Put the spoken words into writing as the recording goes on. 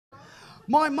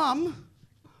My mum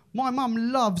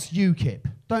loves UKIP.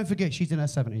 Don't forget, she's in her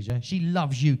 70s, yeah? She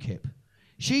loves UKIP.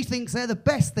 She thinks they're the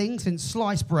best thing since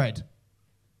sliced bread.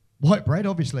 White bread,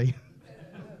 obviously.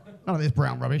 None of this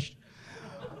brown rubbish.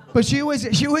 But she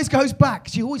always goes back.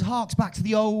 She always harks back to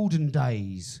the olden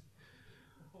days.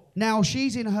 Now,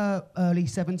 she's in her early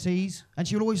 70s, and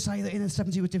she will always say that in the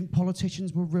 70s, different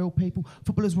politicians were real people,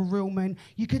 footballers were real men.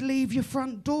 You could leave your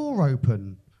front door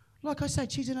open. Like I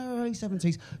said, she's in her early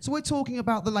 70s. So we're talking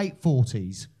about the late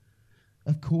 40s.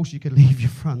 Of course you could leave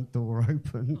your front door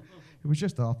open. It was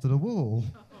just after the war.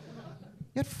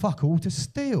 You had fuck all to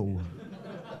steal.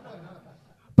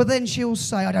 But then she'll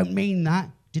say, I don't mean that.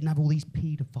 Didn't have all these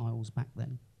paedophiles back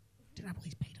then.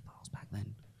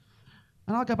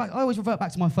 And I always revert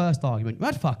back to my first argument. You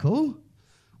had fuck all,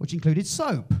 which included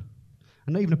soap.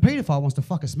 And not even a paedophile wants to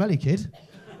fuck a smelly kid.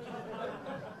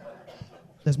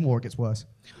 There's more, it gets worse.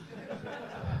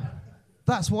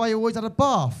 That's why you always had a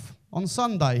bath on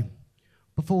Sunday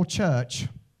before church.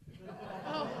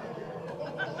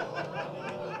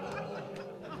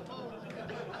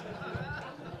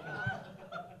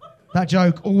 That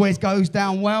joke always goes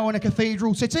down well in a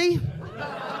cathedral city.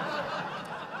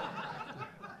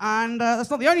 And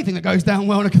that's not the only thing that goes down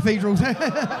well in a cathedral city.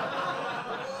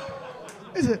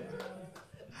 Is it?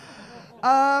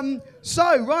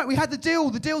 Right, we had the deal.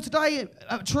 The deal today,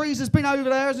 Teresa's been over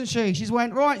there, hasn't she? She's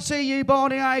went, right, see you,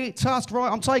 Barney, hey, Tusk,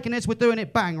 right, I'm taking this, we're doing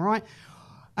it, bang, right?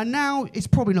 And now it's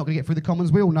probably not going to get through the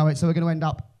Commons, we all know it, so we're going to end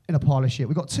up in a pile of shit.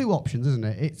 We've got two options, isn't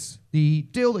it? It's the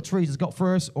deal that Teresa's got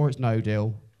for us, or it's no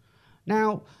deal.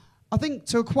 Now, I think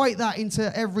to equate that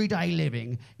into everyday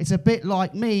living, it's a bit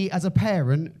like me as a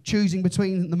parent choosing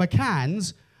between the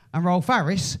McCanns and Rolf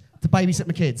Harris to babysit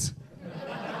my kids.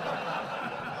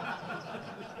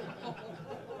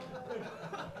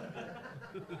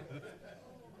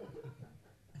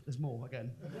 There's more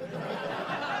again.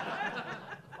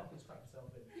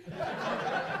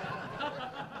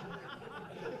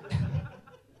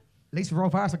 At least for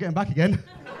Rolf Harris, I'll get him back again.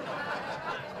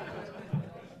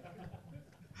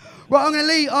 Right, I'm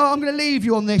going to leave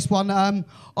you on this one. For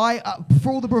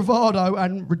all the bravado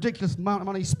and ridiculous amount of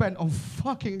money spent on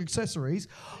fucking accessories,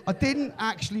 I didn't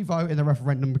actually vote in the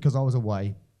referendum because I was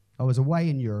away. I was away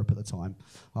in Europe at the time.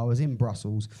 I was in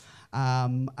Brussels,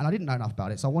 and I didn't know enough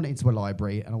about it, so I went into a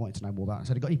library and I wanted to know more about it. I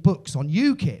said, "Have you got any books on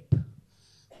UKIP?"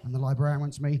 And the librarian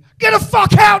went to me, "Get the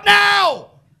fuck out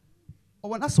now!" I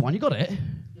went, "That's the one, you got it?"